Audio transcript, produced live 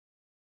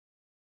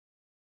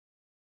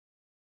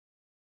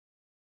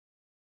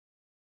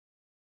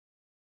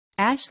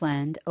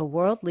Ashland, a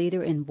world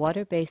leader in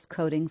water-based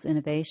coatings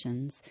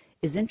innovations,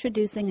 is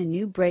introducing a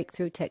new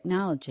breakthrough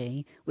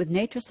technology with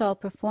Natrosol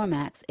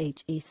Performax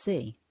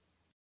HEC.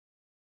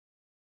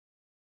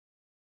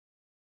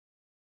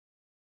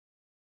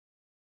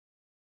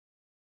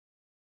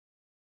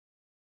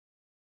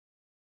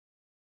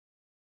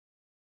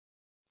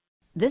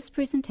 This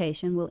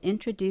presentation will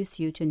introduce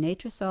you to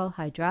Natrosol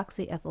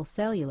hydroxyethyl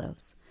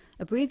cellulose,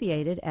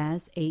 abbreviated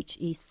as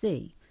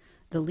HEC,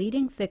 the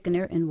leading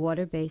thickener in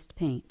water-based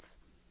paints.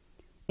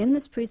 In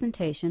this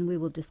presentation, we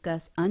will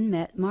discuss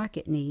unmet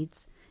market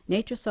needs,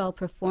 Natrosol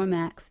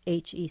Performax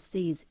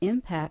HEC's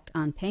impact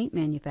on paint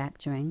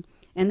manufacturing,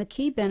 and the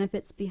key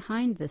benefits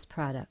behind this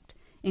product,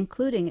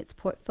 including its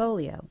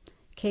portfolio,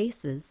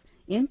 cases,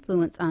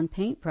 influence on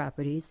paint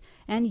properties,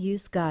 and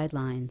use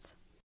guidelines.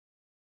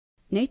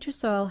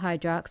 Natrosol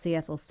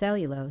hydroxyethyl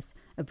cellulose,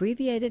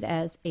 abbreviated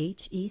as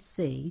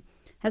HEC,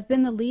 has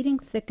been the leading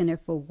thickener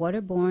for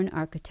waterborne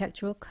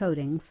architectural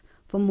coatings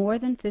for more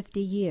than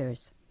 50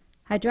 years.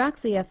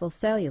 Hydroxyethyl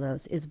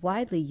cellulose is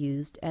widely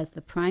used as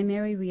the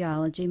primary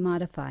rheology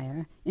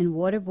modifier in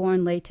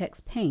waterborne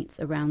latex paints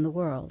around the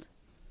world.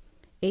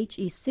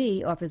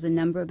 HEC offers a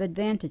number of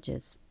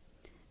advantages.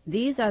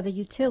 These are the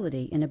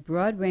utility in a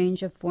broad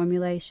range of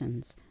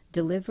formulations,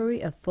 delivery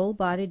of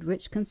full-bodied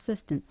rich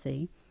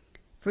consistency,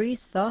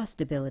 freeze-thaw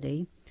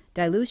stability,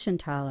 dilution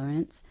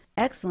tolerance,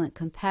 excellent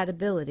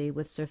compatibility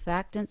with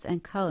surfactants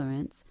and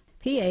colorants,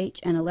 pH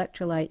and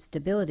electrolyte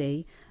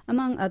stability,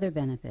 among other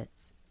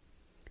benefits.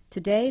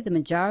 Today, the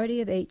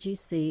majority of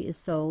HEC is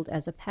sold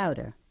as a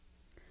powder.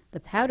 The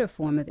powder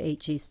form of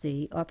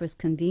HEC offers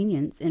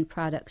convenience in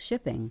product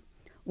shipping,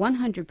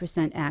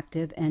 100%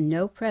 active and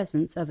no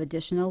presence of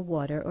additional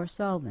water or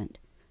solvent,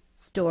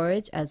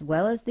 storage as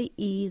well as the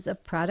ease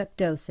of product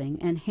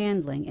dosing and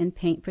handling in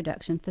paint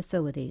production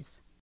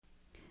facilities.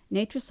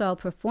 Natrosol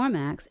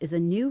Performax is a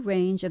new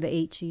range of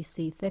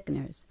HEC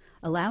thickeners,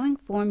 allowing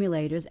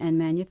formulators and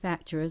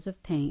manufacturers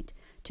of paint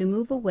to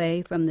move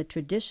away from the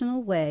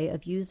traditional way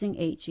of using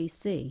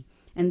HEC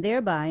and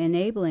thereby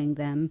enabling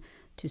them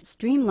to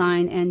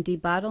streamline and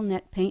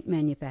debottleneck paint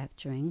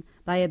manufacturing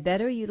by a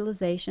better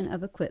utilization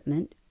of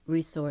equipment,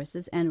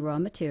 resources, and raw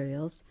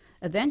materials,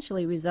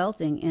 eventually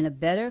resulting in a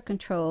better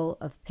control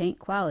of paint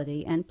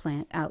quality and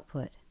plant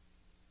output.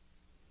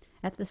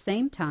 At the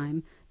same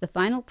time, the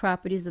final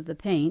properties of the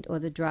paint or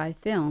the dry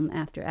film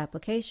after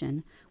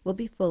application will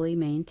be fully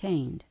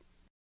maintained.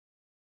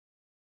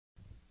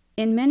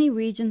 In many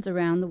regions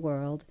around the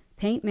world,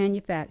 paint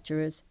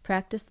manufacturers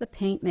practice the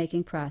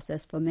paint-making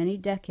process for many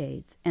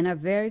decades and are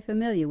very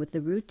familiar with the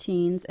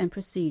routines and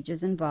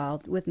procedures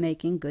involved with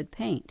making good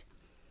paint.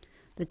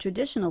 The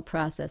traditional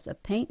process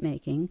of paint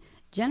making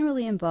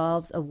generally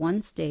involves a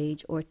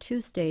one-stage or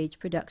two-stage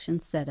production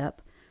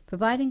setup,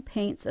 providing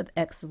paints of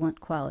excellent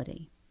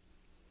quality.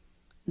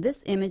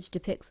 This image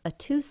depicts a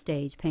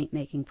two-stage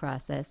paint-making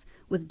process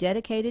with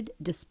dedicated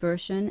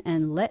dispersion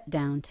and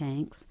let-down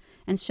tanks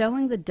and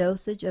showing the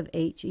dosage of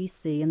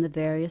HEC in the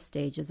various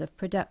stages of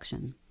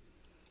production.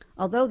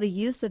 Although the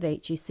use of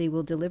HEC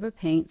will deliver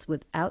paints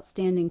with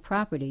outstanding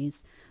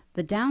properties,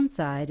 the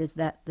downside is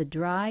that the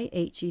dry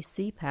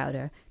HEC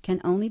powder can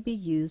only be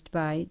used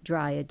by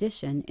dry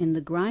addition in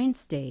the grind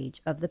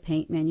stage of the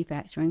paint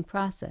manufacturing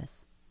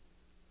process.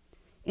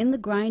 In the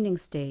grinding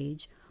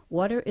stage,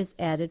 water is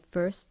added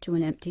first to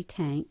an empty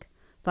tank,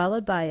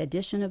 followed by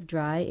addition of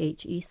dry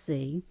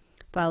HEC,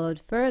 followed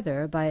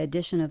further by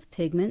addition of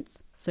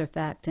pigments,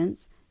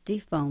 surfactants,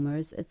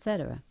 defoamers,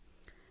 etc.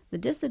 The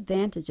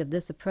disadvantage of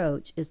this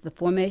approach is the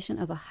formation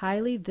of a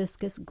highly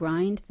viscous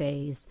grind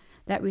phase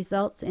that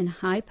results in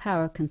high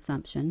power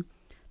consumption,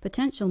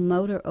 potential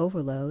motor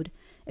overload,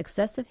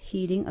 excessive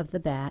heating of the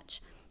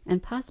batch,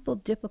 and possible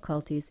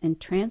difficulties in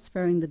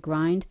transferring the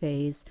grind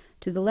phase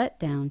to the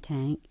let-down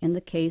tank in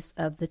the case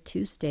of the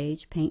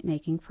two-stage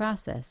paint-making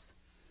process.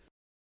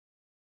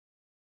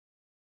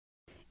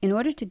 In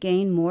order to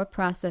gain more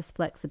process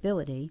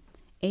flexibility,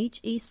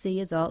 HEC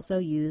is also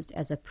used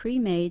as a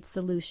pre-made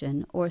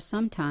solution or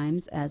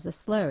sometimes as a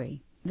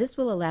slurry. This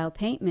will allow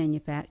paint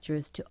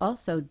manufacturers to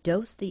also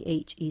dose the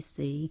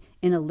HEC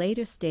in a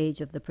later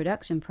stage of the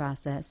production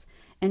process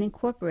and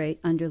incorporate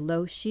under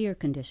low shear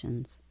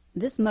conditions.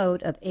 This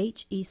mode of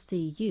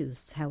HEC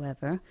use,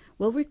 however,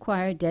 will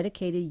require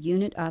dedicated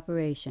unit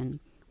operation,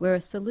 where a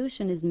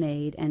solution is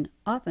made and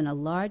often a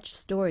large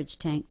storage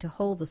tank to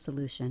hold the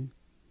solution.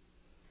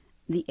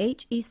 The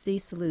HEC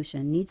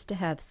solution needs to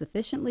have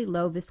sufficiently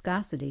low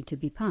viscosity to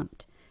be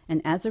pumped,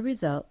 and as a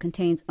result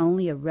contains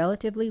only a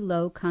relatively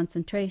low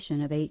concentration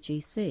of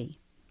HEC.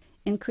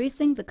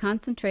 Increasing the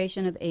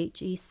concentration of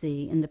HEC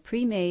in the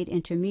pre-made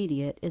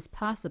intermediate is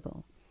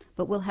possible,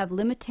 but will have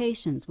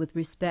limitations with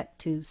respect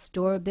to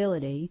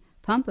storability,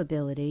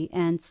 pumpability,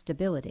 and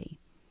stability.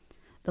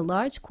 The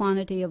large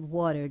quantity of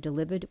water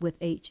delivered with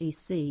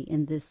HEC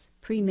in this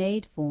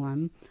pre-made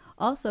form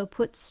also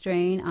puts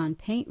strain on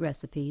paint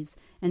recipes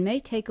and may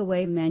take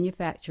away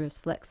manufacturers'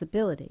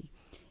 flexibility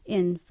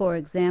in, for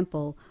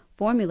example,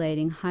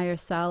 formulating higher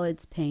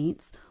solids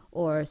paints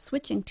or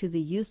switching to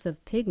the use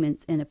of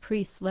pigments in a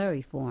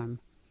pre-slurry form.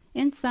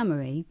 In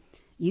summary,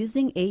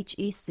 using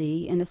HEC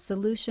in a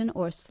solution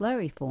or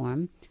slurry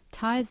form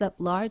ties up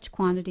large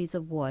quantities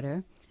of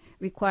water,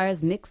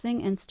 requires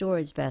mixing and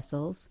storage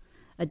vessels,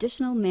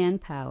 additional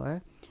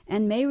manpower,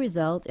 and may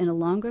result in a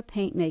longer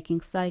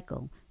paint-making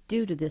cycle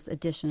due to this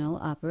additional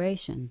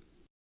operation.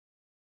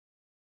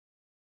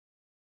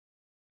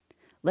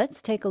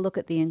 Let's take a look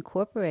at the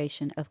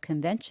incorporation of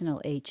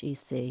conventional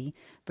HEC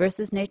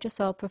versus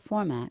Natrosol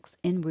Performax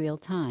in real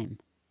time.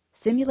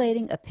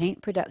 Simulating a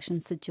paint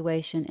production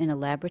situation in a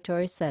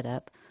laboratory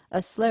setup, a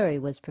slurry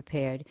was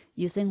prepared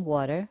using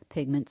water,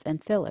 pigments,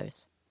 and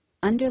fillers.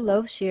 Under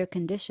low shear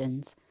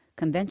conditions,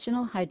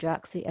 conventional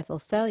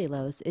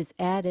hydroxyethylcellulose is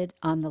added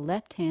on the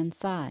left-hand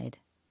side.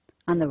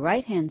 On the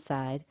right-hand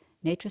side,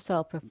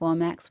 Natrosol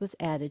Performax was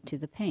added to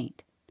the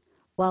paint.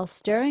 While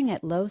stirring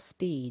at low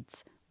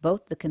speeds,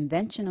 both the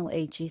conventional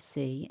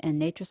HEC and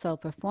Natrosol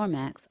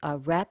Performax are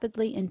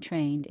rapidly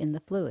entrained in the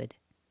fluid.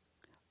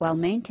 While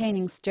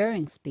maintaining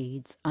stirring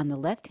speeds, on the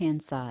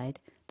left-hand side,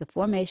 the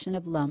formation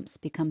of lumps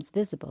becomes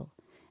visible,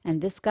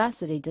 and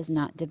viscosity does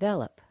not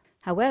develop.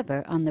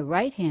 However, on the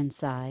right-hand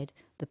side,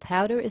 the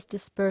powder is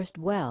dispersed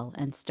well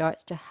and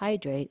starts to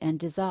hydrate and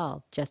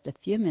dissolve just a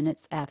few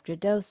minutes after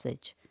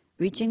dosage,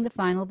 reaching the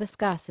final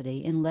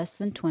viscosity in less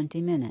than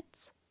 20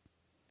 minutes.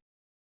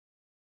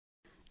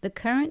 The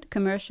current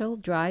commercial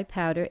dry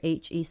powder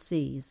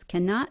HECs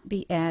cannot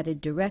be added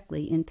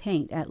directly in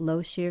paint at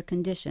low shear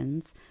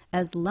conditions,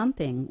 as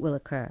lumping will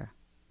occur.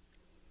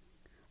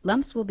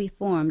 Lumps will be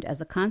formed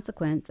as a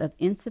consequence of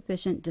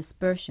insufficient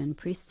dispersion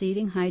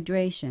preceding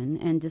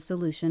hydration and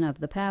dissolution of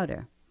the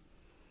powder.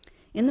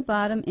 In the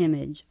bottom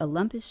image, a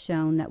lump is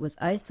shown that was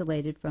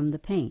isolated from the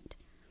paint.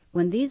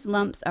 When these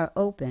lumps are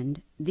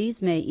opened,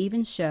 these may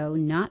even show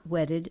not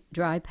wetted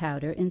dry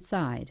powder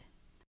inside.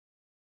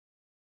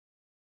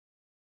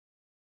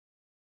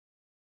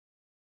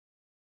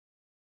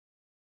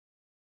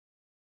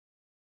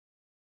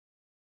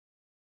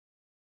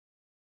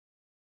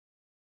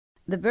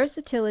 The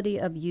versatility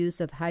of use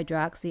of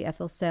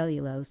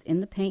hydroxyethylcellulose in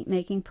the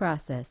paint-making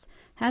process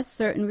has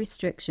certain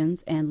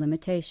restrictions and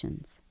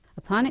limitations.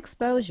 Upon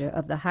exposure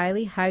of the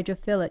highly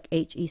hydrophilic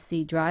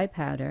HEC dry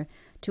powder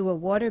to a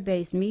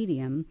water-based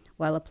medium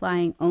while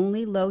applying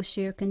only low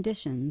shear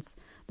conditions,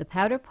 the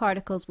powder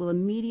particles will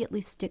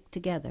immediately stick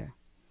together.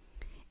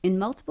 In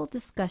multiple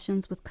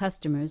discussions with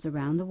customers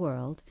around the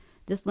world,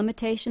 this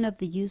limitation of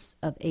the use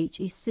of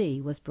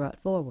HEC was brought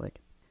forward.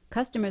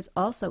 Customers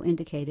also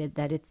indicated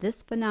that if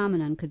this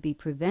phenomenon could be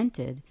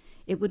prevented,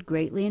 it would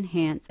greatly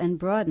enhance and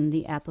broaden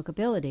the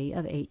applicability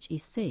of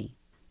HEC.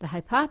 The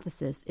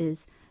hypothesis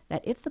is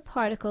that if the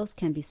particles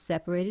can be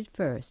separated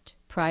first,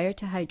 prior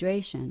to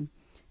hydration,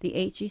 the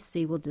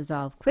HEC will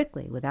dissolve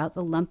quickly without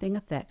the lumping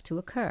effect to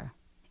occur.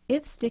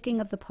 If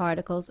sticking of the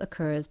particles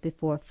occurs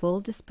before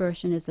full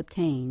dispersion is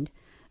obtained,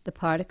 the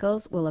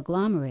particles will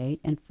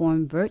agglomerate and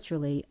form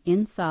virtually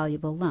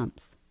insoluble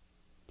lumps.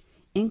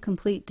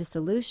 Incomplete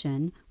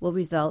dissolution will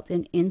result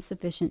in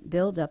insufficient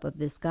buildup of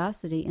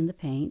viscosity in the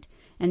paint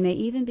and may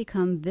even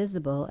become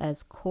visible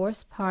as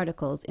coarse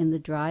particles in the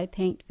dry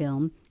paint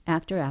film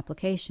after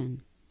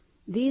application.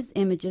 These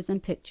images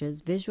and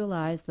pictures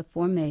visualize the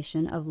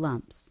formation of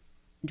lumps.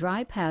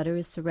 Dry powder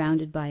is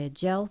surrounded by a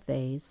gel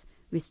phase,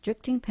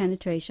 restricting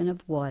penetration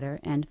of water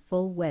and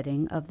full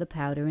wetting of the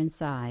powder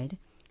inside,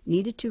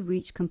 needed to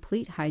reach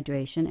complete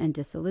hydration and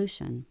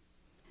dissolution.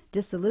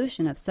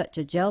 Dissolution of such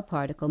a gel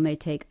particle may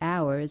take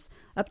hours,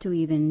 up to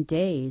even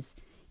days,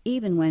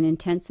 even when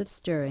intensive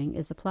stirring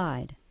is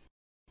applied.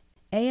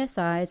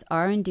 ASI's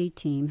R&D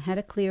team had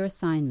a clear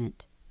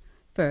assignment.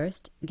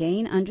 First,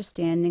 gain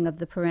understanding of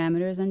the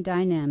parameters and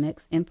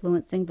dynamics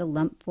influencing the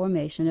lump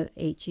formation of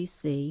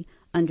HEC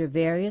under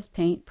various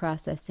paint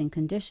processing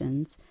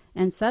conditions,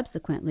 and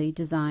subsequently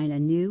design a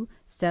new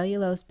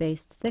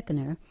cellulose-based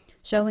thickener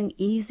showing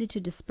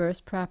easy-to-disperse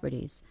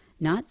properties,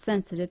 not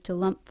sensitive to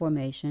lump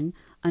formation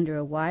under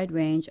a wide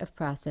range of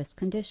process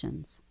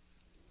conditions.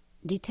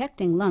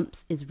 Detecting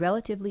lumps is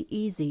relatively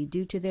easy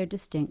due to their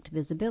distinct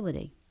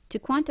visibility. To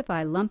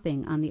quantify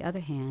lumping, on the other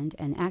hand,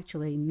 and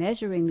actually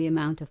measuring the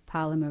amount of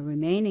polymer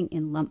remaining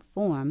in lump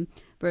form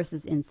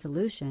versus in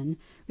solution,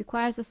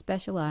 requires a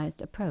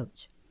specialized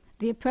approach.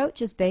 The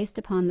approach is based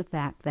upon the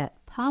fact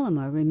that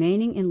polymer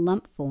remaining in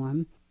lump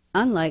form,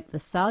 unlike the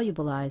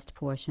solubilized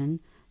portion,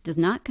 does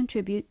not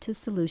contribute to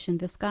solution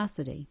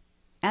viscosity.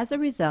 As a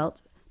result,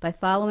 by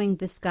following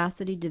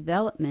viscosity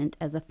development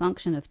as a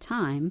function of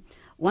time,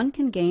 one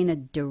can gain a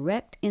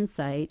direct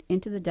insight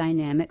into the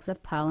dynamics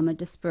of polymer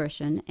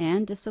dispersion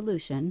and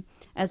dissolution,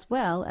 as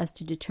well as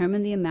to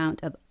determine the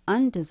amount of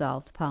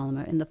undissolved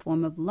polymer in the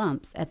form of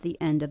lumps at the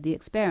end of the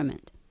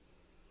experiment.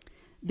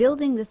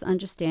 Building this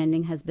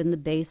understanding has been the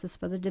basis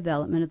for the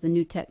development of the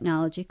new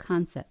technology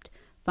concept,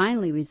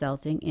 finally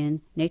resulting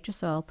in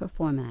Natrosol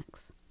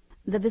Performax.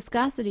 The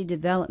viscosity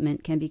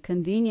development can be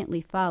conveniently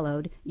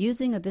followed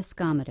using a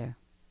viscometer.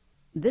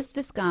 This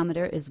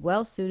viscometer is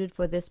well suited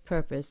for this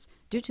purpose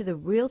due to the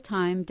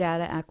real-time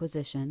data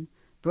acquisition,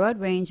 broad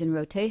range and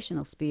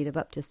rotational speed of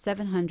up to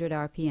 700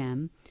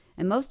 RPM,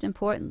 and most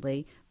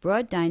importantly,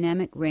 broad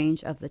dynamic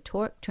range of the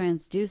torque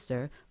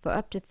transducer for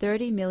up to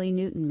 30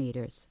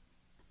 millinewton-meters.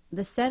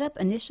 The setup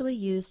initially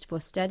used for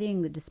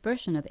studying the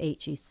dispersion of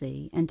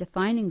HEC and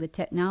defining the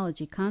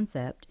technology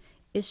concept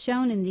is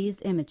shown in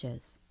these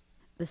images.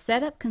 The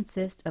setup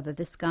consists of a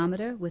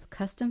viscometer with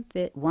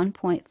custom-fit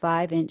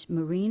 1.5-inch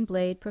marine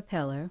blade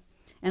propeller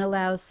and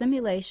allows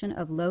simulation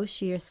of low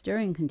shear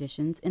stirring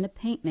conditions in a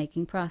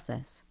paint-making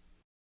process.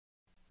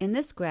 In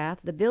this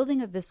graph, the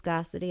building of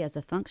viscosity as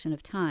a function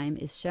of time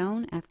is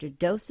shown after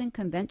dosing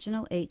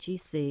conventional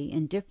HEC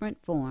in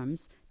different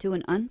forms to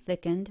an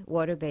unthickened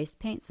water-based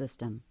paint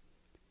system.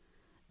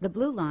 The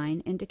blue line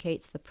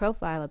indicates the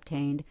profile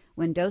obtained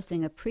when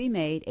dosing a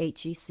pre-made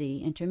HEC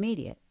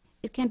intermediate.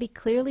 It can be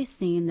clearly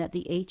seen that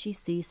the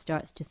HEC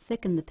starts to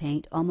thicken the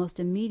paint almost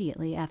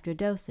immediately after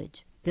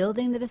dosage,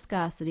 building the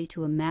viscosity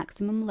to a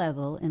maximum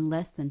level in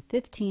less than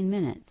 15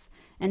 minutes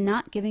and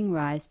not giving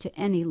rise to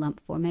any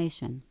lump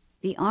formation.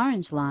 The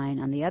orange line,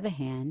 on the other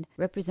hand,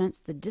 represents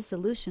the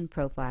dissolution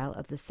profile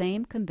of the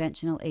same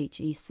conventional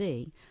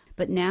HEC,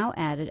 but now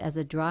added as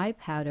a dry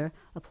powder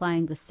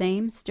applying the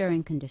same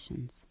stirring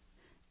conditions.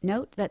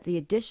 Note that the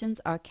additions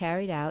are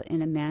carried out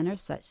in a manner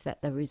such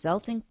that the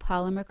resulting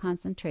polymer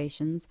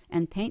concentrations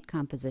and paint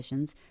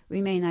compositions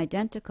remain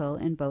identical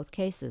in both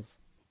cases.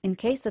 In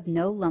case of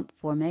no lump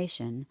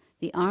formation,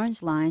 the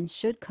orange line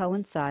should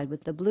coincide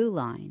with the blue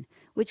line,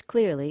 which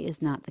clearly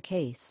is not the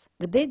case.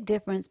 The big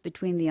difference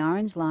between the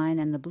orange line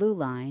and the blue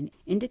line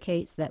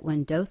indicates that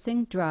when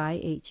dosing dry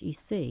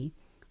HEC,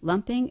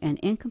 lumping and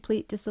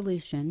incomplete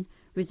dissolution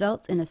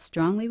results in a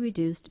strongly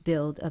reduced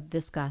build of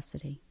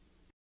viscosity.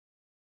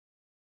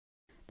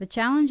 The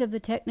challenge of the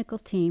technical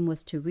team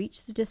was to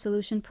reach the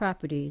dissolution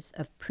properties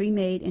of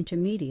pre-made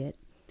intermediate,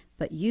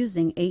 but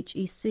using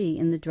HEC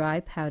in the dry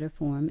powder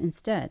form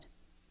instead.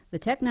 The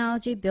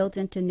technology built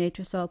into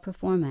Natrosol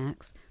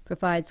Performax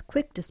provides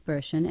quick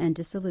dispersion and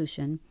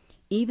dissolution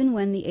even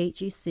when the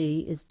HEC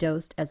is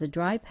dosed as a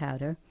dry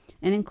powder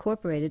and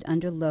incorporated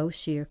under low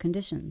shear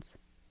conditions.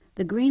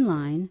 The green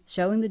line,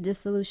 showing the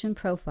dissolution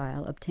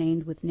profile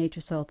obtained with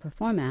Natrosol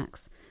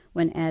Performax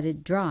when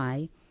added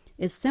dry,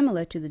 is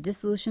similar to the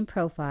dissolution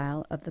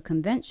profile of the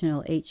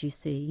conventional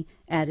HEC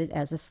added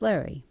as a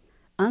slurry.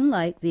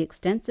 Unlike the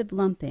extensive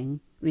lumping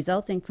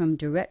resulting from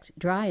direct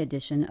dry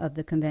addition of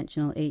the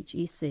conventional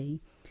HEC,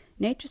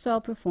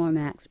 Natrosol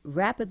Performax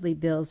rapidly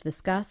builds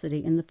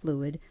viscosity in the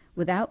fluid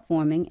without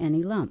forming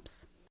any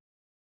lumps.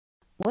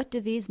 What do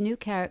these new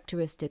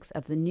characteristics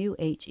of the new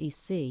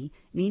HEC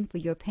mean for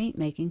your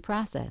paint-making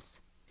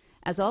process?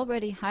 As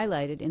already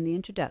highlighted in the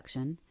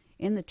introduction,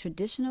 in the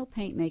traditional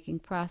paint-making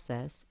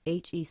process,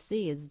 HEC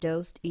is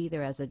dosed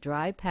either as a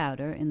dry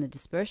powder in the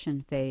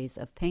dispersion phase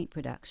of paint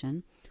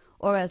production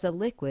or as a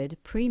liquid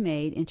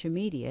pre-made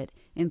intermediate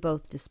in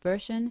both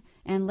dispersion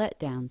and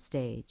letdown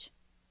stage.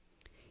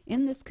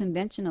 In this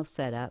conventional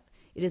setup,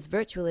 it is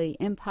virtually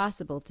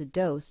impossible to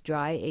dose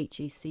dry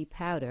HEC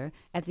powder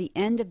at the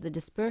end of the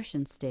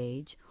dispersion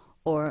stage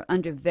or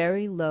under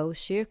very low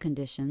shear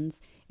conditions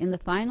in the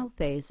final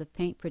phase of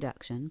paint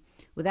production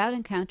without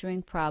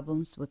encountering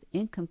problems with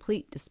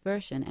incomplete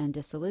dispersion and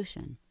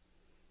dissolution.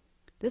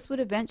 This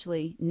would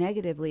eventually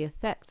negatively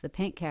affect the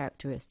paint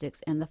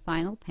characteristics and the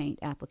final paint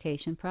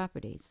application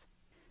properties.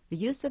 The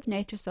use of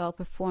Natrosol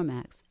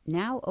Performax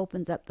now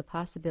opens up the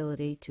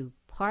possibility to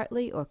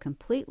partly or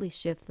completely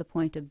shift the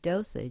point of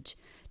dosage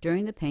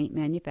during the paint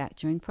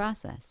manufacturing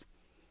process.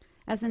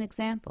 As an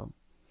example,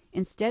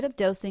 instead of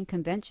dosing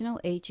conventional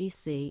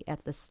HEC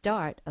at the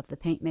start of the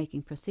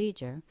paint-making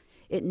procedure,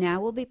 it now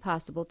will be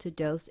possible to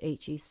dose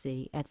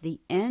HEC at the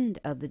end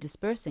of the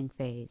dispersing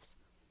phase.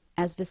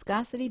 As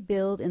viscosity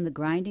build in the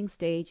grinding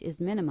stage is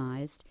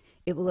minimized,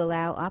 it will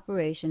allow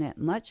operation at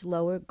much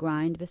lower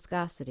grind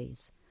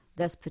viscosities,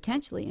 thus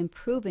potentially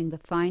improving the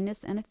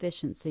fineness and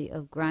efficiency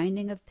of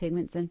grinding of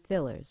pigments and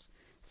fillers,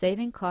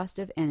 saving cost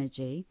of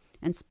energy,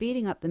 and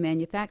speeding up the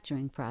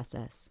manufacturing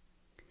process.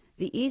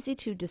 The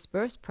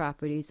easy-to-disperse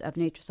properties of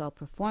Natrosol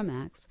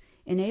Performax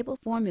enable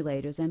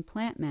formulators and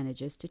plant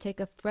managers to take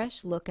a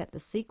fresh look at the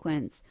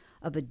sequence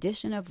of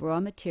addition of raw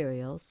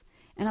materials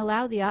and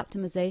allow the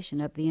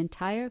optimization of the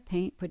entire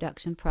paint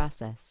production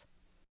process.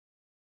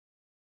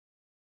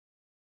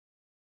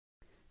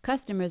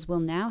 Customers will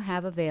now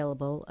have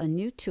available a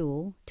new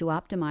tool to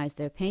optimize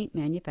their paint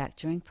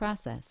manufacturing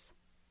process.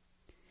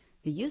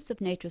 The use of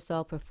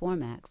Natrosol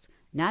Performax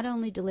not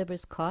only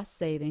delivers cost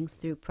savings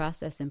through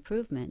process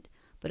improvement,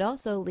 but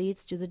also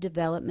leads to the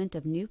development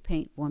of new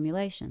paint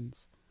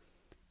formulations.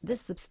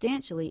 This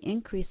substantially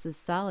increases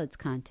solids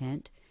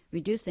content,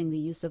 reducing the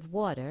use of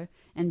water,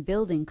 and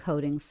building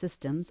coating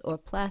systems or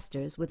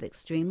plasters with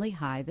extremely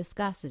high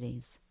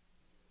viscosities.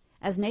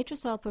 As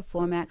Natrosol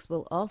Performax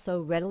will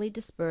also readily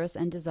disperse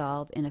and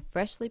dissolve in a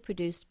freshly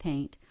produced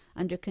paint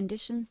under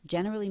conditions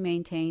generally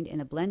maintained in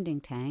a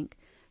blending tank,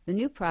 the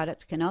new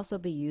product can also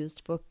be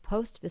used for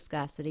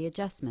post-viscosity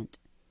adjustment.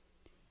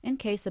 In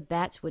case a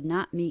batch would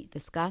not meet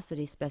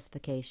viscosity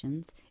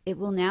specifications, it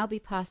will now be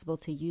possible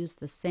to use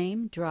the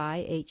same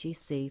dry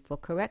HEC for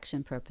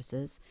correction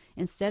purposes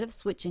instead of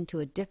switching to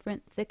a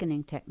different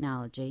thickening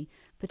technology,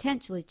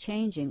 potentially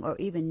changing or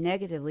even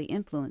negatively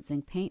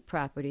influencing paint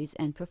properties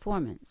and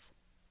performance.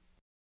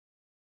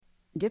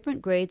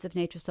 Different grades of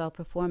Natrosol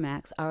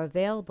Performax are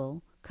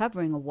available,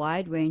 covering a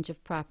wide range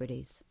of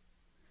properties.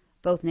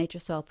 Both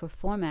Natrosol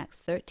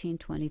Performax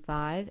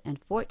 1325 and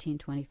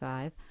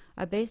 1425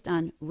 are based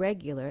on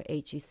regular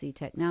HEC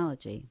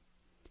technology.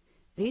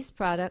 These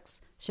products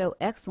show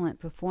excellent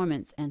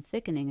performance and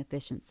thickening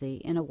efficiency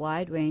in a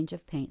wide range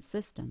of paint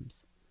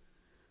systems.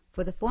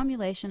 For the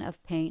formulation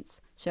of paints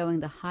showing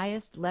the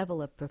highest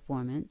level of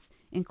performance,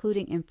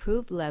 including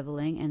improved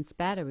leveling and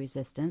spatter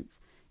resistance,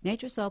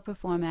 Natrosol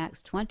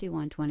Performax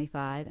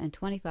 2125 and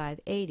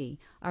 2580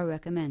 are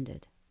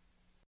recommended.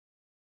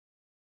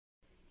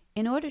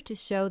 In order to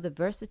show the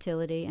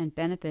versatility and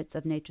benefits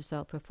of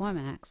Natrosol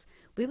Performax,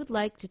 we would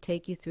like to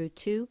take you through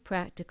two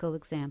practical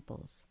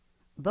examples.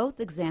 Both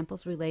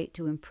examples relate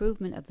to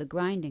improvement of the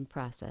grinding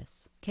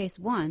process. Case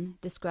 1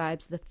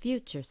 describes the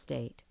future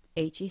state.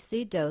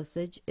 HEC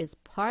dosage is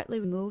partly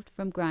removed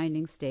from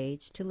grinding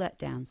stage to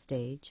letdown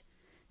stage.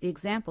 The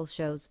example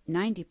shows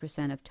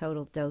 90% of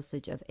total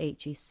dosage of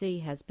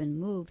HEC has been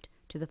moved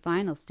to the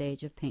final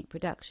stage of paint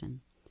production.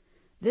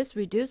 This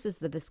reduces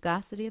the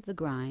viscosity of the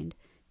grind,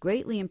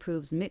 greatly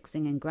improves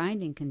mixing and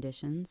grinding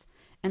conditions,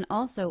 and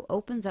also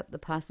opens up the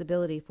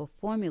possibility for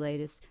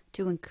formulators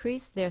to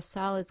increase their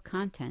solids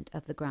content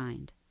of the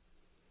grind.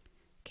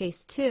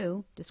 Case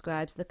 2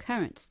 describes the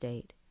current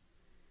state.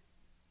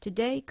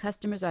 Today,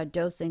 customers are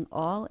dosing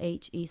all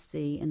HEC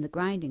in the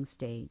grinding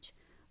stage,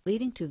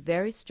 leading to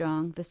very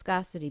strong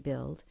viscosity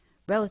build,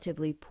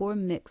 relatively poor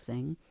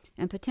mixing,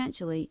 and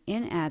potentially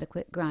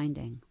inadequate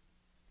grinding.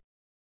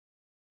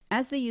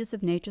 As the use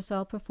of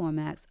Natrosol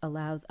Performax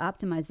allows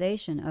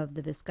optimization of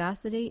the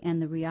viscosity and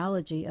the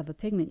rheology of a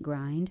pigment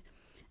grind,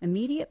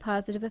 immediate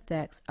positive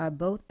effects are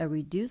both a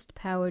reduced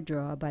power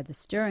draw by the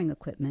stirring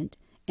equipment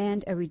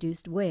and a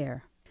reduced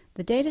wear.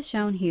 The data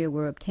shown here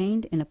were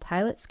obtained in a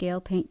pilot scale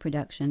paint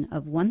production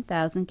of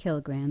 1,000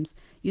 kilograms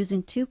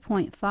using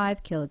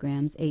 2.5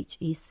 kilograms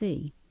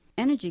HEC.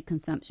 Energy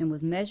consumption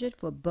was measured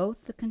for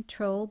both the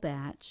control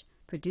batch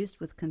produced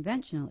with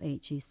conventional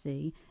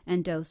HEC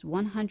and dosed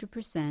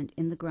 100%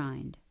 in the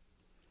grind.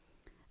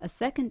 A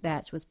second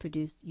batch was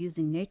produced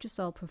using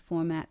Natrosol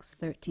Performax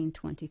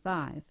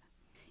 1325.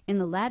 In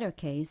the latter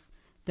case,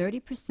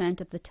 30%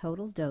 of the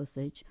total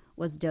dosage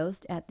was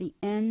dosed at the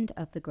end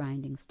of the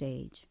grinding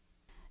stage.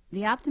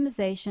 The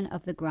optimization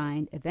of the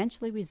grind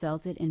eventually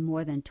resulted in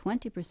more than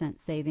 20%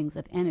 savings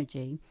of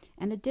energy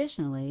and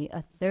additionally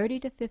a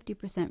 30 to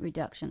 50%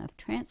 reduction of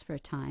transfer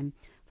time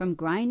from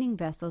grinding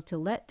vessel to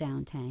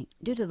letdown tank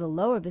due to the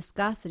lower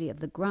viscosity of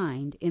the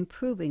grind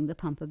improving the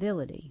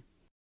pumpability.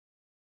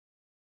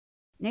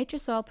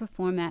 Natrosol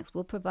Performax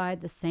will provide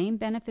the same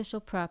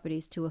beneficial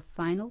properties to a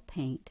final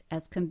paint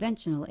as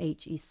conventional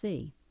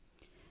HEC.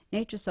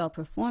 Natrosol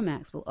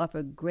Performax will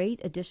offer great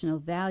additional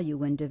value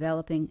when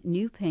developing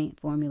new paint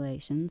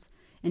formulations,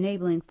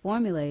 enabling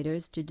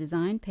formulators to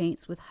design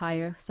paints with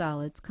higher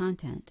solids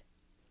content.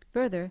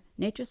 Further,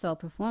 Natrosol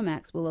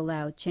Performax will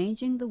allow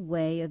changing the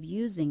way of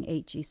using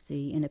HEC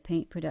in a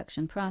paint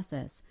production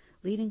process,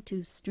 leading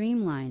to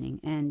streamlining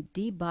and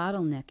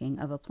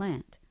debottlenecking of a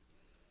plant.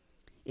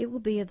 It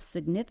will be of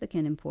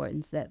significant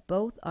importance that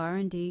both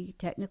R&D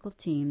technical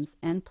teams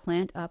and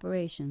plant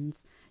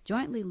operations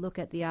jointly look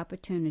at the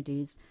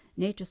opportunities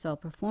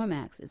Natrosol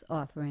Performax is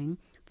offering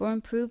for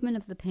improvement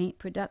of the paint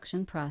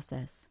production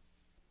process.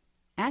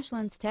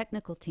 Ashland's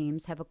technical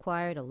teams have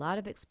acquired a lot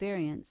of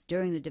experience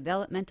during the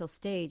developmental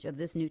stage of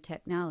this new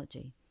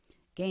technology,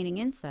 gaining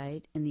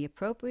insight in the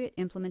appropriate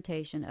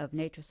implementation of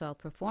Natrosol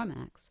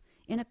Performax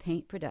in a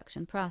paint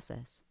production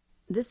process.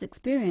 This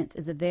experience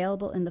is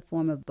available in the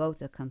form of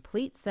both a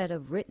complete set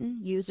of written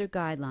user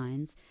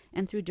guidelines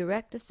and through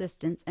direct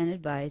assistance and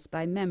advice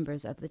by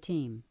members of the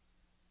team.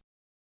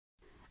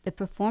 The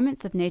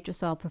performance of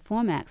Natrosol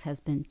Performax has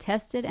been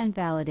tested and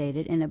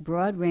validated in a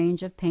broad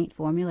range of paint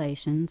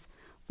formulations,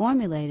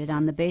 formulated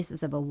on the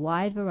basis of a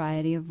wide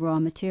variety of raw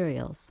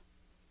materials.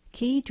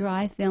 Key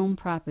dry film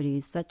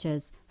properties such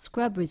as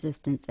scrub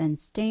resistance and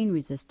stain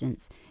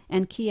resistance,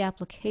 and key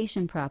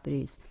application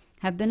properties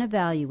have been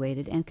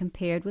evaluated and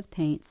compared with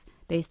paints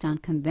based on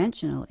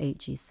conventional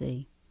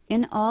HEC.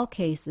 In all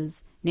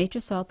cases,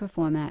 Natrosol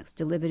Performax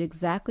delivered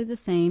exactly the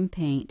same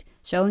paint,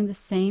 showing the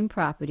same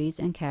properties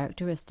and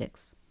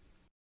characteristics.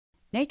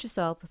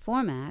 Natrosol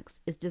Performax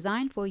is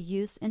designed for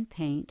use in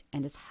paint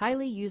and is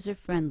highly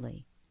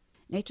user-friendly.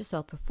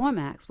 Natrosol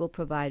Performax will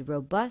provide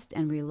robust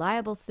and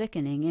reliable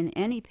thickening in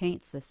any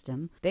paint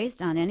system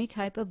based on any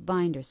type of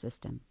binder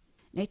system.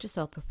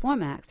 Natrosol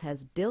Performax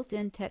has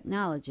built-in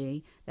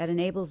technology that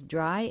enables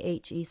dry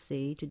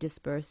HEC to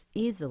disperse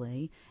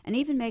easily and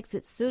even makes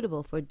it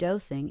suitable for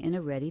dosing in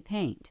a ready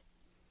paint.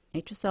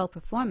 Natrosol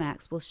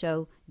Performax will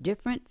show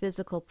different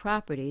physical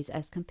properties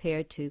as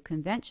compared to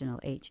conventional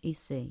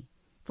HEC.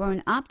 For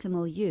an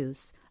optimal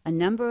use, a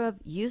number of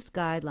use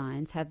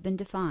guidelines have been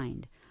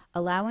defined,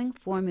 allowing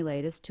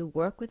formulators to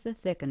work with the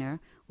thickener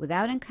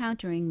without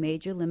encountering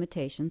major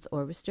limitations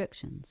or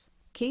restrictions.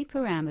 Key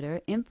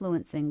parameter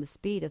influencing the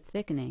speed of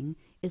thickening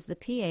is the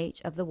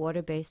pH of the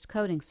water-based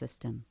coating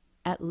system.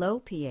 At low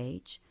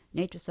pH,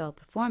 Natrosol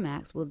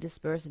Performax will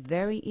disperse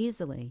very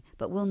easily,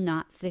 but will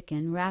not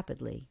thicken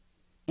rapidly.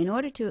 In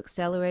order to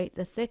accelerate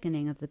the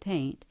thickening of the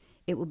paint,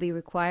 it will be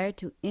required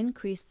to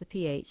increase the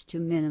pH to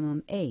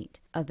minimum 8,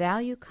 a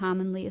value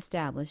commonly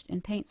established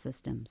in paint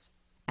systems.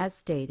 As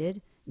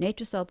stated,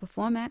 Natrosol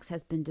Performax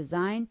has been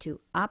designed to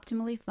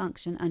optimally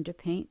function under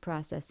paint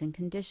processing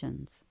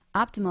conditions.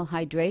 Optimal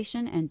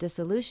hydration and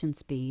dissolution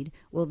speed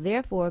will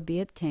therefore be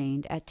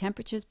obtained at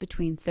temperatures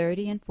between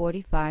 30 and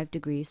 45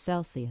 degrees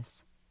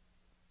Celsius.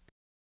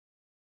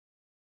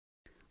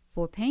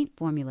 For paint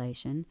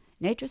formulation,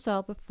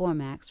 Natrosol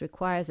Performax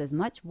requires as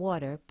much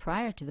water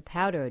prior to the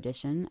powder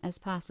addition as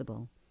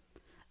possible.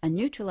 A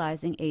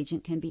neutralizing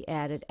agent can be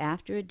added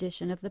after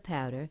addition of the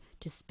powder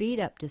to speed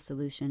up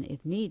dissolution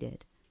if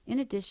needed. In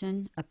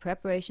addition, a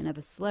preparation of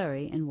a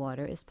slurry in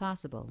water is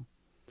possible.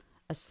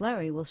 A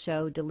slurry will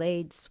show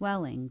delayed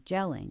swelling,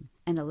 gelling,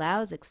 and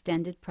allows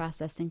extended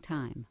processing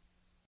time.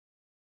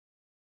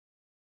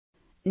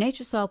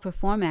 Natrosol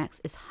Performax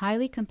is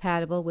highly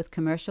compatible with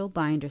commercial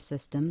binder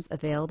systems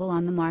available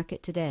on the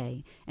market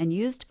today and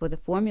used for the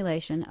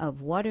formulation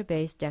of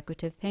water-based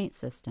decorative paint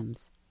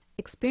systems.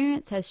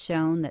 Experience has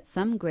shown that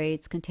some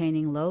grades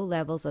containing low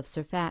levels of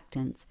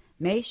surfactants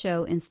may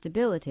show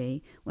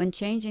instability when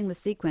changing the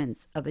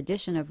sequence of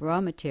addition of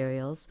raw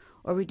materials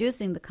or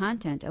reducing the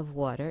content of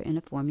water in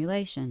a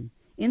formulation.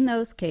 In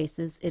those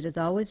cases, it is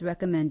always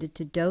recommended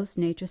to dose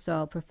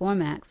Natrosol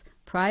Performax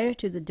prior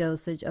to the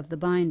dosage of the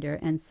binder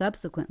and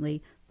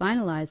subsequently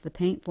finalize the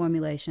paint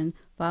formulation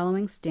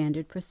following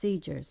standard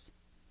procedures.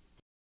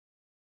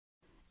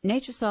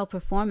 Natrosol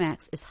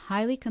Performax is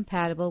highly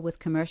compatible with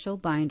commercial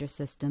binder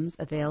systems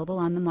available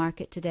on the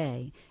market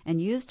today and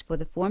used for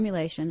the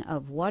formulation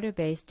of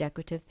water-based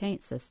decorative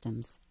paint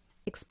systems.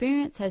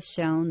 Experience has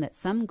shown that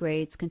some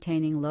grades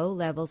containing low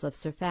levels of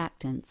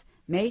surfactants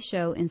may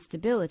show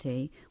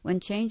instability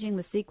when changing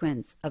the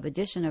sequence of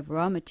addition of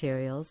raw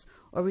materials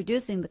or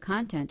reducing the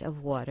content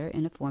of water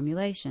in a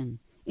formulation.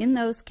 In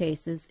those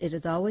cases, it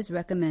is always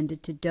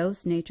recommended to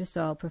dose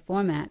Natrosol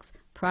Performax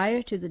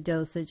prior to the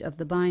dosage of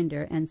the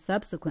binder and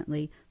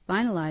subsequently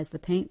finalize the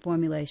paint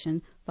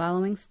formulation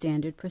following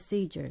standard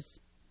procedures.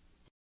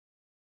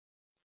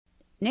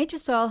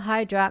 Natrosol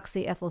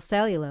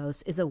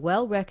hydroxyethylcellulose is a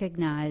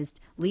well-recognized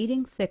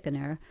leading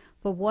thickener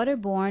for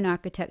waterborne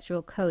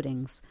architectural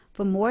coatings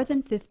for more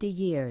than 50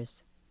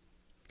 years.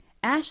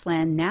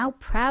 Ashland now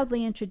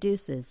proudly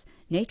introduces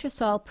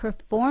Natrosol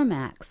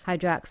Performax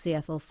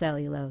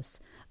hydroxyethylcellulose,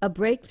 a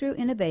breakthrough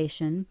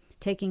innovation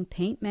taking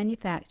paint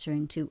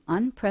manufacturing to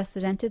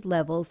unprecedented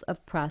levels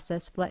of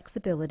process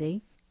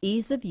flexibility,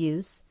 ease of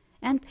use,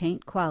 and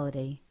paint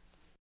quality.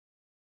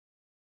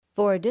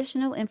 For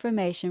additional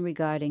information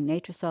regarding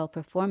Natrosol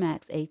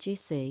Performax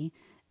HEC,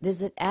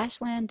 visit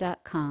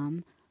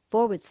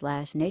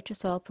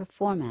ashland.com/Natrosol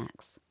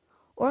Performax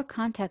or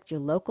contact your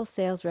local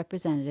sales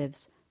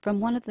representatives from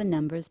one of the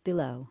numbers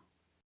below.